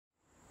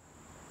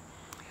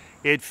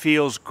It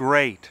feels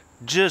great,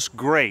 just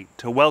great,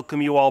 to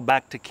welcome you all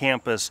back to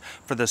campus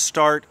for the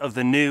start of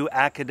the new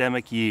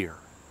academic year.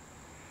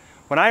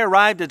 When I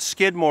arrived at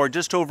Skidmore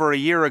just over a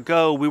year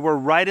ago, we were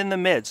right in the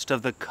midst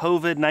of the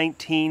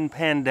COVID-19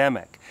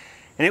 pandemic,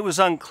 and it was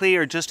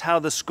unclear just how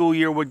the school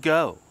year would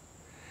go.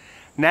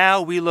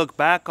 Now we look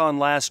back on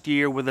last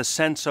year with a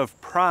sense of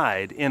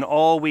pride in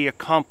all we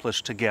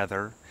accomplished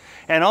together,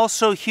 and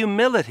also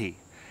humility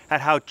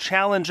at how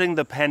challenging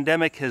the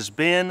pandemic has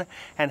been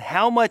and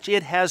how much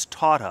it has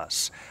taught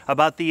us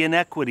about the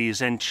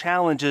inequities and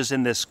challenges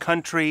in this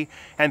country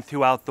and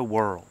throughout the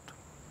world.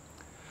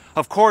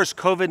 Of course,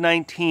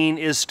 COVID-19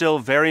 is still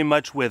very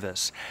much with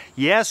us.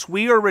 Yes,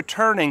 we are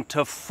returning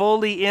to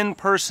fully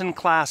in-person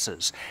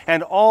classes,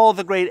 and all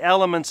the great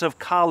elements of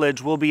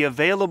college will be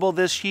available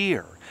this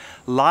year.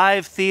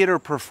 Live theater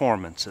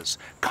performances,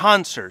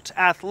 concerts,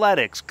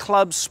 athletics,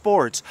 club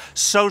sports,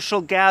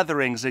 social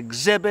gatherings,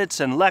 exhibits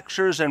and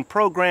lectures and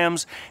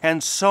programs,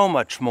 and so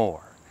much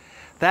more.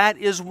 That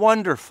is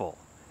wonderful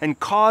and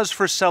cause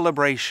for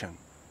celebration.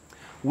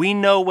 We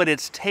know what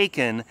it's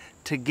taken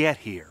to get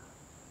here.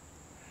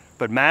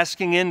 But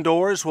masking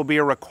indoors will be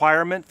a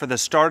requirement for the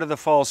start of the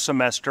fall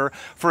semester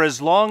for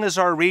as long as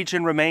our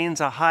region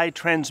remains a high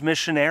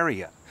transmission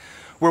area.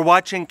 We're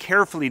watching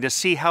carefully to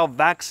see how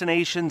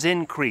vaccinations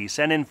increase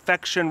and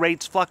infection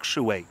rates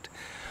fluctuate.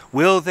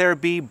 Will there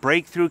be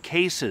breakthrough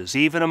cases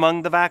even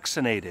among the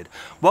vaccinated?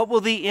 What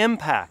will the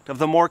impact of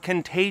the more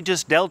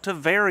contagious Delta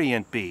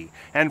variant be,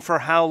 and for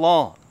how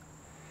long?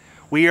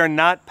 We are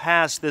not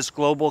past this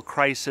global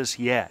crisis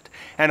yet,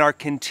 and our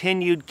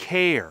continued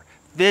care,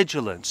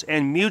 vigilance,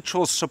 and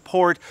mutual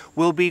support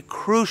will be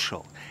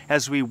crucial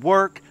as we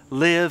work,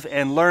 live,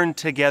 and learn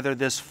together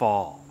this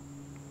fall.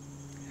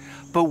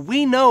 But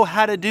we know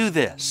how to do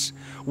this.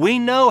 We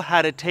know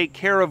how to take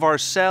care of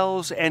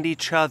ourselves and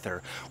each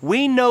other.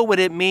 We know what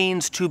it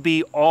means to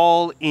be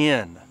all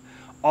in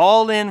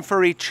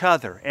for each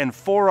other and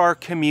for our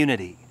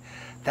community.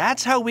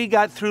 That's how we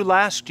got through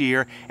last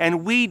year,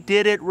 and we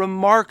did it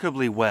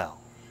remarkably well.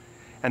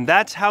 And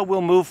that's how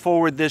we'll move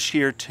forward this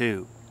year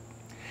too.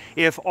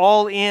 If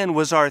all in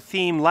was our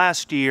theme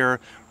last year,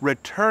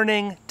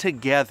 returning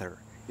together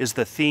is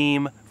the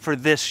theme for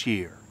this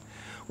year.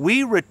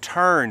 We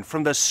return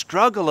from the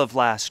struggle of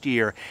last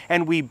year,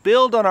 and we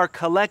build on our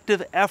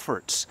collective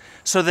efforts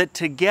so that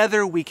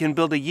together we can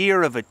build a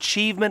year of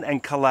achievement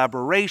and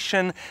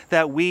collaboration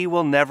that we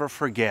will never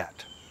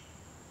forget.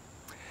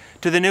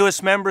 To the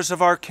newest members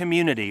of our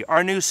community,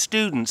 our new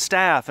students,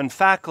 staff, and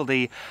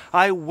faculty,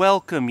 I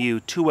welcome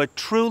you to a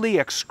truly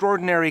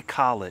extraordinary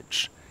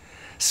college.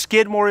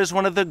 Skidmore is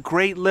one of the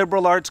great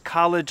liberal arts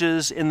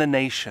colleges in the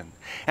nation,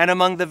 and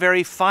among the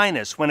very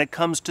finest when it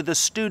comes to the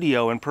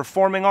studio and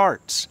performing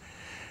arts.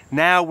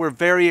 Now we're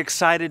very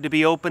excited to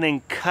be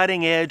opening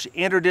cutting-edge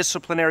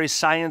interdisciplinary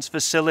science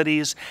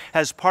facilities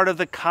as part of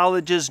the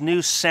college's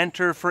new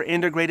Center for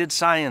Integrated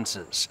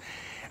Sciences.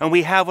 And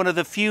we have one of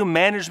the few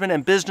management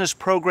and business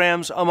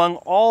programs among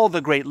all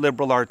the great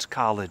liberal arts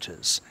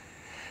colleges.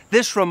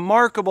 This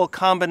remarkable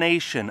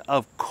combination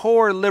of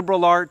core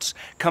liberal arts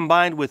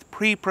combined with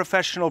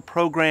pre-professional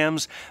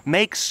programs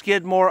makes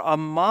Skidmore a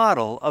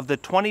model of the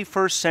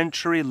 21st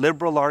century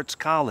liberal arts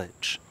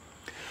college.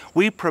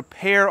 We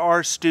prepare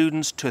our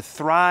students to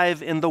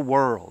thrive in the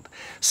world,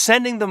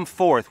 sending them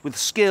forth with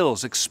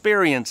skills,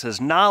 experiences,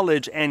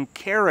 knowledge, and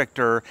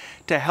character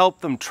to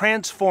help them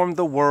transform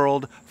the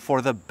world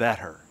for the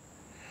better.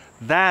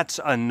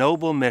 That's a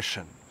noble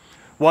mission.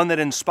 One that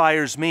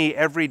inspires me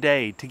every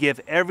day to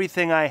give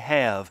everything I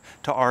have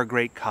to our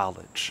great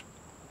college.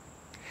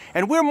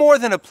 And we're more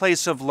than a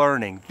place of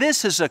learning.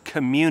 This is a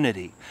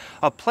community,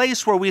 a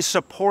place where we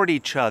support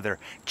each other,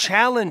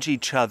 challenge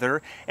each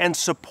other, and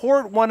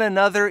support one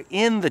another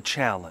in the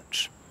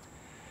challenge.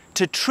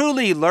 To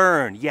truly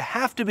learn, you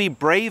have to be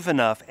brave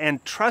enough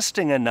and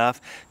trusting enough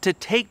to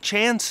take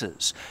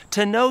chances,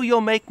 to know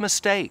you'll make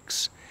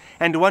mistakes,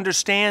 and to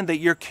understand that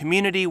your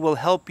community will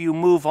help you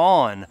move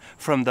on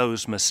from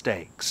those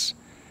mistakes.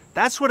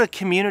 That's what a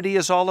community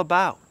is all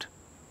about.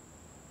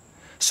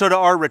 So to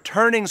our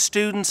returning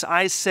students,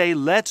 I say,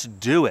 let's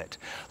do it.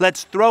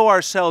 Let's throw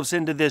ourselves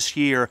into this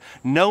year,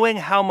 knowing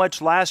how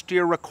much last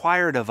year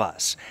required of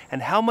us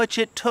and how much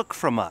it took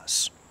from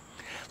us.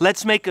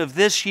 Let's make of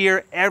this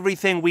year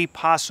everything we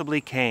possibly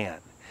can.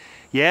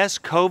 Yes,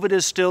 COVID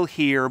is still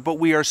here, but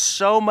we are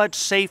so much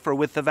safer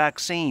with the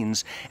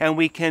vaccines, and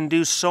we can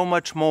do so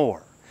much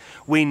more.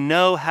 We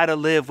know how to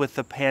live with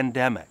the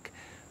pandemic.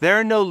 There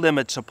are no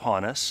limits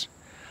upon us.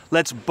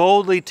 Let's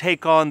boldly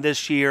take on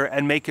this year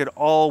and make it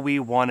all we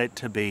want it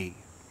to be.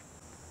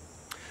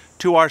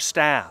 To our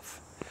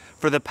staff,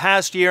 for the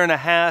past year and a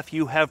half,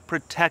 you have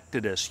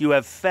protected us, you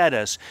have fed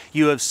us,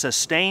 you have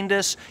sustained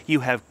us, you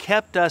have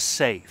kept us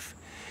safe.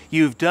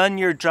 You've done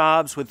your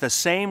jobs with the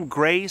same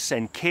grace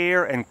and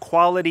care and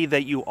quality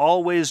that you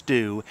always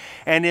do,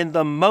 and in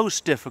the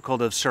most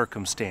difficult of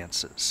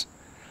circumstances.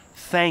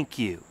 Thank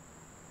you.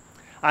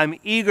 I'm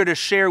eager to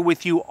share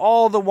with you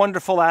all the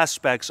wonderful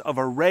aspects of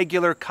a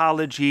regular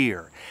college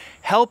year,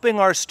 helping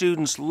our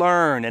students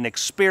learn and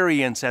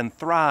experience and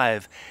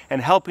thrive,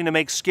 and helping to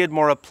make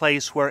Skidmore a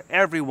place where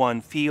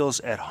everyone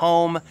feels at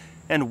home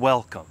and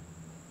welcome.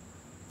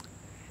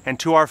 And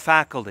to our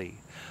faculty,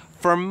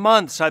 for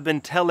months I've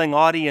been telling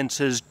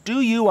audiences, do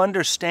you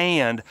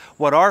understand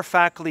what our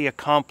faculty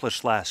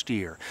accomplished last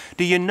year?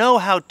 Do you know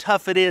how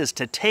tough it is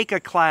to take a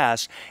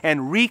class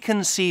and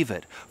reconceive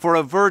it for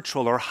a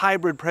virtual or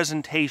hybrid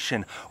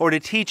presentation, or to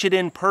teach it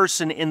in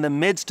person in the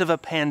midst of a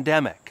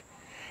pandemic?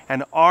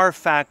 And our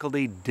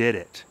faculty did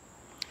it.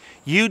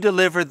 You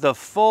delivered the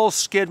full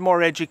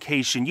Skidmore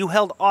education. You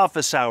held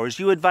office hours.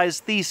 You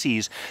advised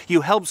theses.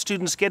 You helped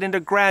students get into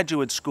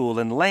graduate school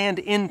and land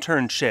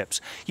internships.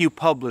 You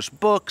published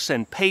books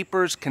and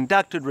papers,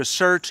 conducted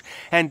research,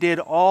 and did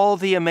all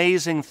the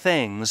amazing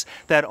things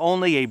that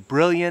only a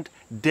brilliant,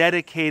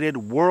 dedicated,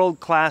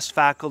 world-class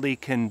faculty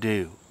can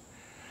do.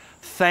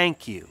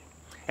 Thank you.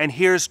 And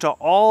here's to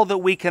all that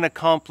we can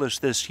accomplish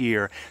this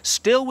year,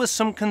 still with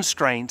some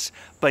constraints,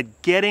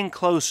 but getting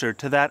closer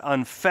to that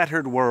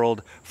unfettered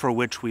world for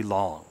which we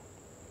long.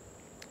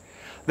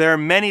 There are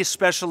many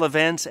special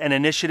events and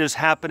initiatives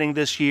happening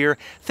this year,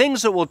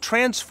 things that will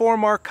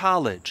transform our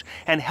college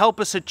and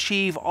help us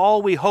achieve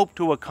all we hope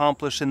to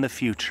accomplish in the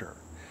future.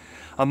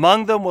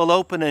 Among them, we'll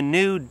open a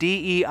new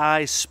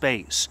DEI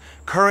space,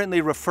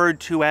 currently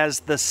referred to as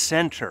the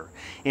Center,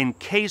 in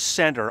Case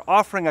Center,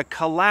 offering a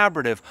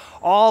collaborative,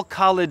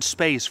 all-college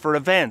space for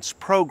events,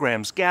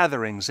 programs,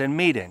 gatherings, and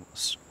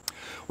meetings.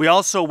 We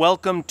also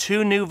welcome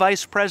 2 new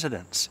vice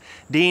presidents,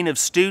 Dean of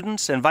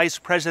Students and Vice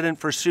President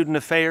for Student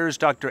Affairs,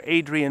 Dr.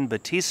 Adrian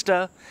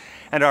Batista,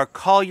 and our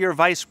Collier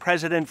Vice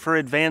President for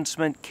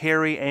Advancement,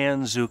 Carrie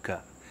Ann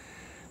Zucca.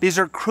 These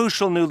are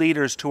crucial new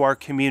leaders to our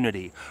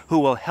community who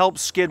will help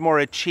Skidmore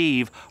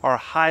achieve our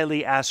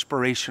highly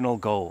aspirational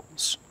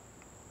goals.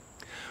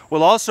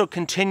 We'll also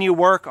continue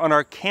work on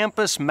our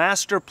campus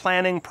master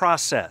planning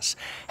process,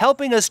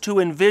 helping us to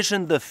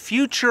envision the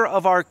future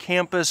of our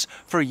campus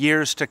for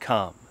years to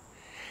come.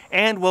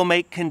 And we'll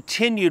make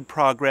continued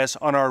progress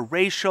on our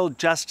racial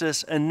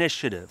justice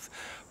initiative,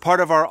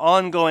 part of our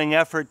ongoing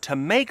effort to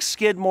make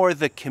Skidmore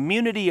the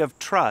community of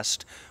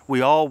trust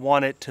we all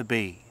want it to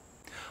be.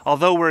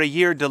 Although we're a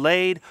year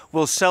delayed,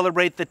 we'll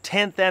celebrate the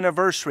 10th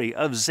anniversary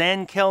of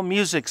Zankel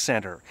Music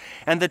Center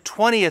and the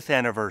 20th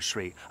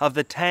anniversary of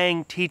the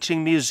Tang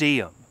Teaching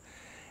Museum.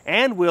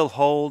 And we'll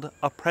hold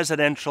a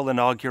presidential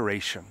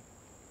inauguration.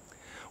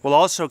 We'll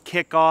also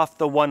kick off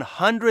the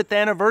 100th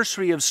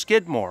anniversary of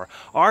Skidmore,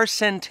 our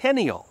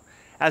centennial,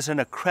 as an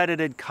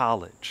accredited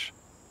college.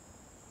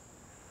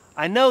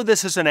 I know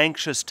this is an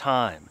anxious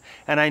time,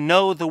 and I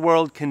know the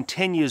world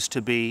continues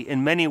to be,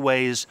 in many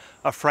ways,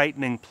 a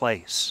frightening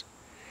place.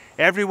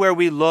 Everywhere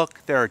we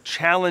look, there are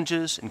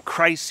challenges and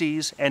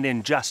crises and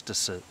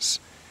injustices.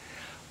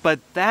 But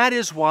that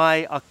is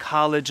why a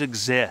college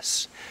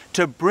exists,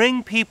 to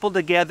bring people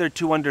together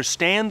to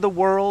understand the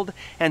world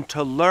and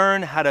to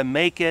learn how to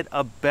make it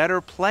a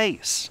better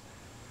place.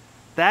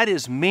 That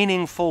is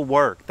meaningful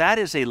work. That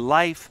is a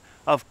life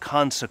of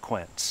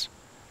consequence.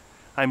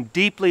 I'm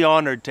deeply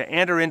honored to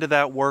enter into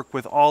that work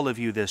with all of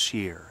you this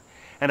year,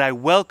 and I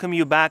welcome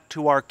you back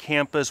to our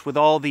campus with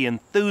all the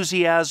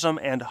enthusiasm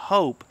and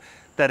hope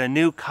that a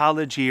new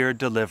college year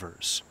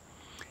delivers.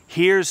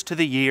 Here's to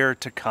the year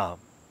to come.